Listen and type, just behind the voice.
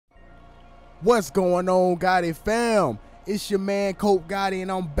What's going on, Gotti fam? It's your man CopeGotti,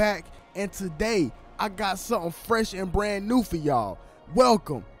 and I'm back. And today I got something fresh and brand new for y'all.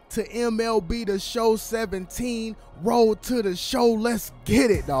 Welcome to MLB The Show 17. Roll to the show. Let's get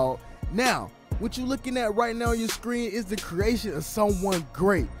it, dog. Now, what you're looking at right now on your screen is the creation of someone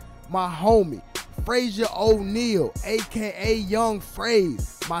great. My homie, Frazier O'Neal, aka Young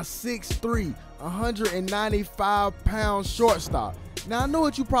Fraze, my 6'3", 195-pound shortstop. Now, I know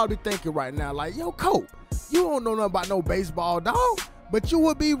what you're probably thinking right now, like, yo, Cope, you don't know nothing about no baseball, dog. But you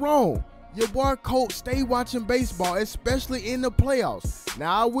would be wrong. Your boy Cope stay watching baseball, especially in the playoffs.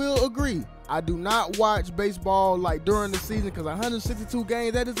 Now, I will agree, I do not watch baseball like during the season because 162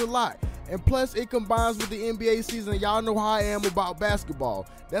 games, that is a lot. And plus, it combines with the NBA season. Y'all know how I am about basketball.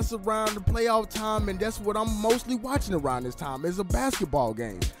 That's around the playoff time, and that's what I'm mostly watching around this time is a basketball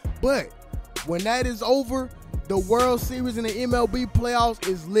game. But when that is over, the World Series and the MLB playoffs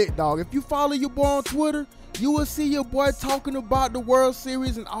is lit, dog. If you follow your boy on Twitter, you will see your boy talking about the World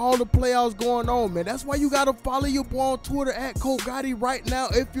Series and all the playoffs going on, man. That's why you got to follow your boy on Twitter at CopeGotti right now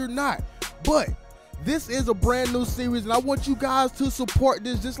if you're not. But this is a brand new series, and I want you guys to support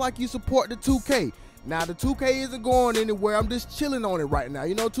this just like you support the 2K. Now, the 2K isn't going anywhere. I'm just chilling on it right now.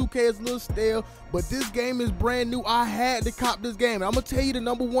 You know, 2K is a little stale, but this game is brand new. I had to cop this game, and I'm going to tell you the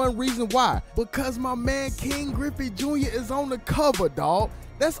 #1 reason why. Because my man Ken Griffey Jr. is on the cover, dog.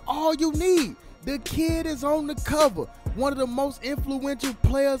 That's all you need. The kid is on the cover. One of the most influential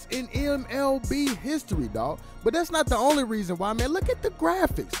players in MLB history, dog. But that's not the only reason why, man. Look at the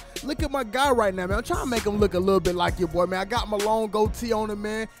graphics. Look at my guy right now, man. I'm trying to make him look a little bit like your boy, man. I got my long goatee on him,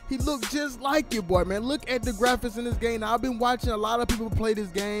 man. He looked just like your boy, man. Look at the graphics in this game. Now, I've been watching a lot of people play this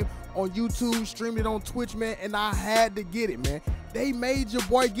game on YouTube, streamed it on Twitch, man, and I had to get it, man. They made your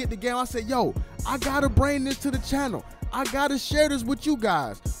boy get the game. I said, yo, I got to bring this to the channel. I gotta share this with you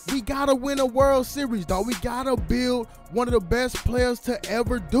guys. We gotta win a World Series, dog. We gotta build one of the best players to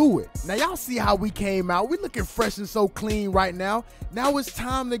ever do it. Now, y'all see how we came out. We looking fresh and so clean right now. Now it's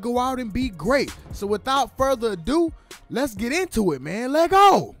time to go out and be great. So without further ado, let's get into it, man. Let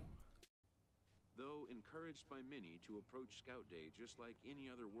go. Though encouraged by many to approach Scout Day just like any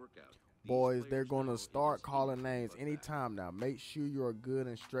other workout, boys, they're gonna start calling names anytime now. Make sure you're good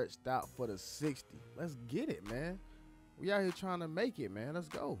and stretched out for the 60. Let's get it, man. We out here trying to make it, man. Let's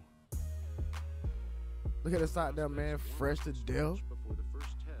go. Look at us out there, man. Fresh to death.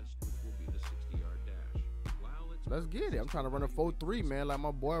 Let's get it. I'm trying to run a 4-3, man, like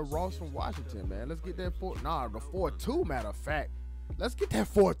my boy Ross from Washington, man. Let's get that 4. Nah, the 4-2, matter of fact. Let's get that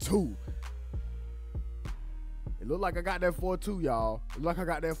 4-2. It look like I got that 4-2, y'all. It look like I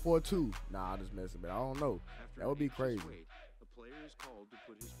got that 4-2. Nah, I'm just messing, but I don't know. That would be crazy. The player is called to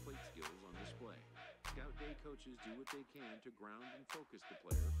put his plate skills on display. Scout Day coaches do what they can to ground and focus the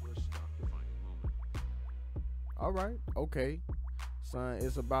player for a stock-defining moment. All right, okay. Son,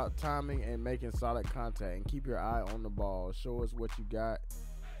 it's about timing and making solid contact, and keep your eye on the ball. Show us what you got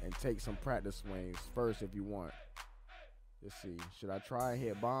and take some practice swings first if you want. Let's see. Should I try and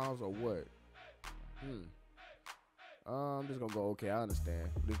hit bombs or what? I'm just gonna go, okay, I understand.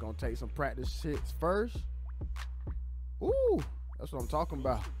 I'm just gonna take some practice hits first. Ooh, that's what I'm talking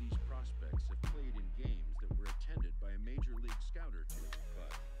about. Most of these prospects have played in games that were attended by a major league scout or two,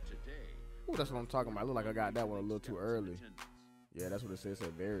 but today, ooh, that's what I'm talking about. I look like I got that one a little too early. Yeah, that's what it says. It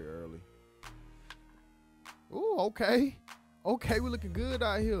said very early. Ooh, okay. Okay, we're looking good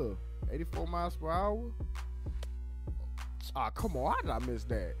out here. 84 miles per hour. Ah, come on. How did I miss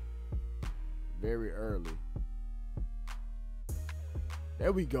that? Very early.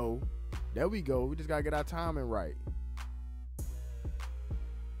 There we go. There we go. We just got to get our timing right.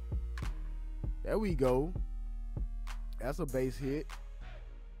 There we go. That's a base hit.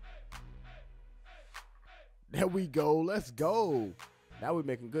 There we go. Let's go. Now we're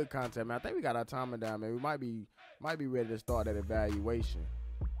making good contact, man. I think we got our timing down, man. We might be ready to start that evaluation.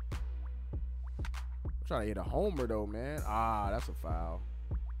 I'm trying to hit a homer, though, man. Ah, that's a foul.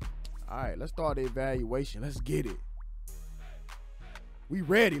 All right, let's start the evaluation. Let's get it. We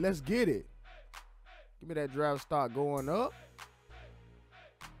ready. Let's get it. Give me that draft stock going up.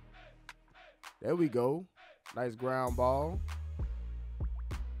 There we go. Nice ground ball.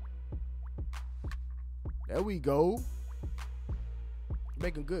 There we go.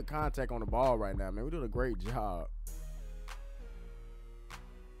 Making good contact on the ball right now, man. We're doing a great job.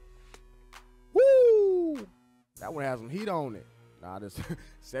 Woo! That one has some heat on it. Nah, this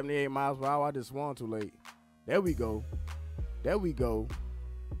 78 miles per hour. I just swung too late. There we go. There we go.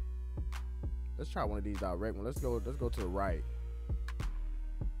 Let's try one of these direct ones. Let's go to the right.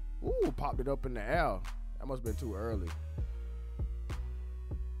 Ooh, popped it up in the air. That must have been too early.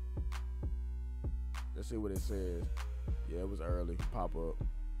 Let's see what it says. Yeah, it was early. Pop up.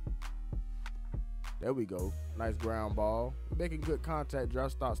 There we go. Nice ground ball. Making good contact.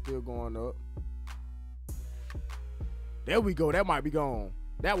 Draft stock still going up. There we go. That might be gone.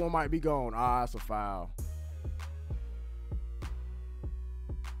 That one might be gone. Ah, it's a foul.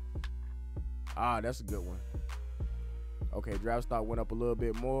 Ah, that's a good one. Okay, draft stock went up a little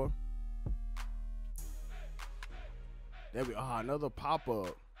bit more. There we another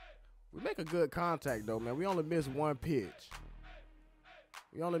pop-up. We make a good contact though, man. We only missed one pitch.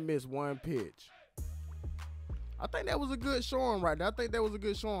 We only missed one pitch. I think that was a good showing right there. I think that was a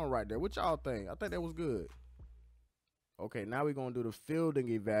good showing right there. What y'all think? I think that was good. Okay, now we're going to do the fielding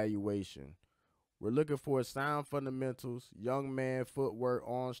evaluation. We're looking for sound fundamentals, young man footwork,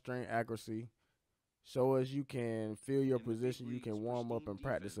 arm strength, accuracy. Show us you can feel your position. You can warm up and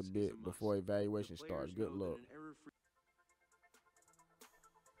practice a bit before evaluation starts. Good luck.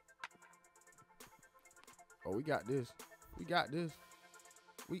 Oh, we got this. We got this.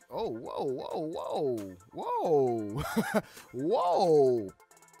 Whoa, whoa, whoa, whoa, whoa.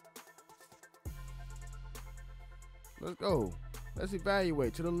 Let's go. Let's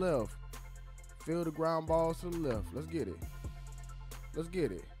evaluate to the left. Feel the ground balls to the left. Let's get it. Let's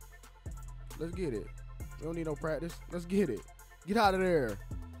get it. Let's get it. We don't need no practice. Let's get it. Get out of there.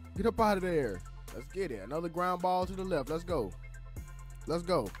 Get up out of there. Let's get it. Another ground ball to the left. Let's go. Let's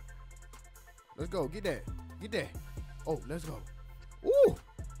go. Let's go. Get that. Get that. Oh, let's go. Ooh.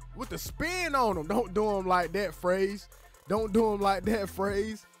 With the spin on him. Don't do him like that, Frazier. Don't do him like that,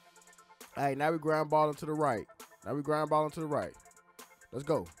 Frazier. All right, now we ground balling to the right. Now we ground balling to the right. Let's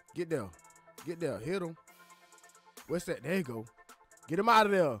go. Get there. Get there. Hit him. What's that? There you go. Get him out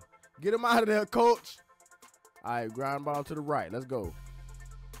of there. Get him out of there, coach. All right, ground ball to the right. Let's go.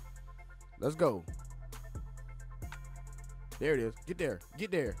 Let's go. There it is. Get there.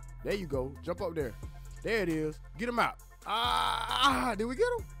 Get there. There you go. Jump up there. There it is. Get him out. Ah, did we get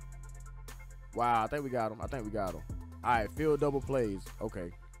him? Wow, I think we got him. I think we got him. All right, field double plays.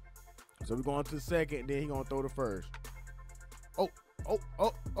 Okay. So we're going to the second, then he's going to throw the first. Oh.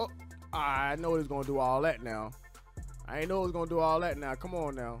 I know he's going to do all that now. I ain't know he's going to do all that now. Come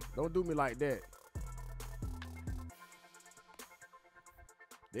on now. Don't do me like that.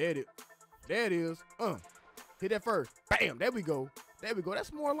 There it is. There it is. Hit that first. Bam. There we go. There we go.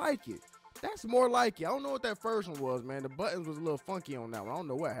 That's more like it. That's more like it. I don't know what that first one was, man. The buttons was a little funky on that one. I don't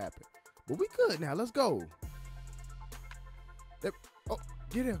know what happened. But we good now. Let's go. There,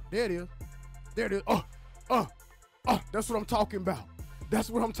 get him. There it is. There it is. That's what I'm talking about.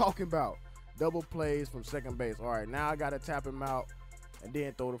 That's what I'm talking about. Double plays from second base. All right, now I got to tap him out and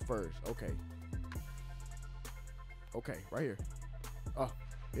then throw the first. Okay. Okay, right here.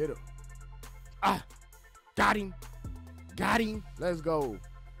 Hit him. Got him. Got him. Let's go.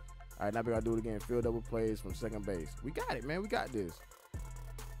 All right, now we got to do it again. Field double plays from second base. We got it, man. We got this.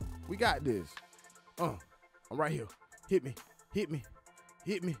 We got this. I'm right here. Hit me. Hit me.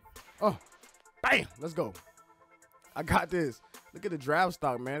 Hit me. Bam. Let's go. I got this. Look at the draft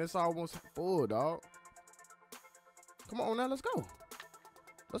stock, man. It's almost full, dog. Come on now. Let's go.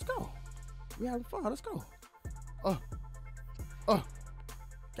 Let's go. We having fun. Let's go.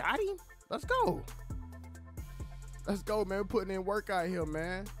 Got him. Let's go. Let's go, man. We're putting in work out here,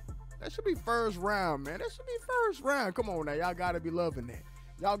 man. That should be first round, man. That should be first round. Come on now. Y'all got to be loving that.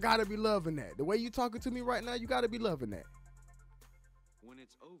 Y'all got to be loving that. The way you talking to me right now, you got to be loving that. When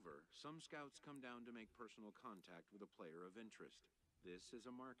it's over, some scouts come down to make personal contact with a player of interest. This is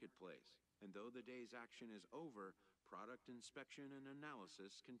a marketplace, and though the day's action is over, product inspection and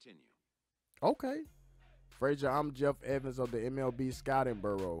analysis continue. Okay. Frazier, I'm Jeff Evans of the MLB Scouting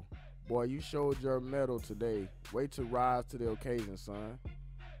Bureau. Boy, you showed your mettle today. Way to rise to the occasion, son.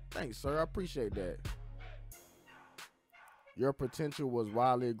 Thanks, sir. I appreciate that. Your potential was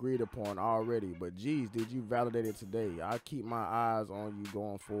widely agreed upon already, but geez, did you validate it today? I'll keep my eyes on you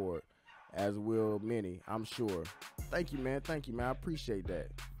going forward, as will many, I'm sure. Thank you, man. Thank you, man. I appreciate that.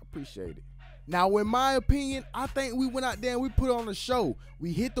 I appreciate it. Now, in my opinion, I think we went out there and we put on a show.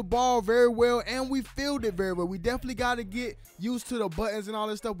 We hit the ball very well and we fielded very well. We definitely got to get used to the buttons and all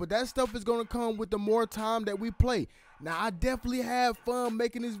that stuff, but that stuff is going to come with the more time that we play. Now, I definitely had fun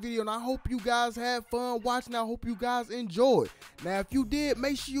making this video, and I hope you guys had fun watching. I hope you guys enjoyed. Now, if you did,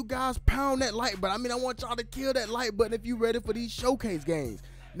 make sure you guys pound that like button. I mean, I want y'all to kill that like button if you're ready for these showcase games.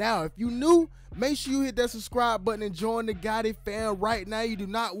 Now, if you new, make sure you hit that subscribe button and join the Gotti fam right now. You do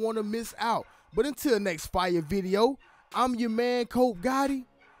not want to miss out. But until next fire video, I'm your man, CopeGotti,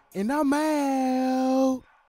 and I'm out.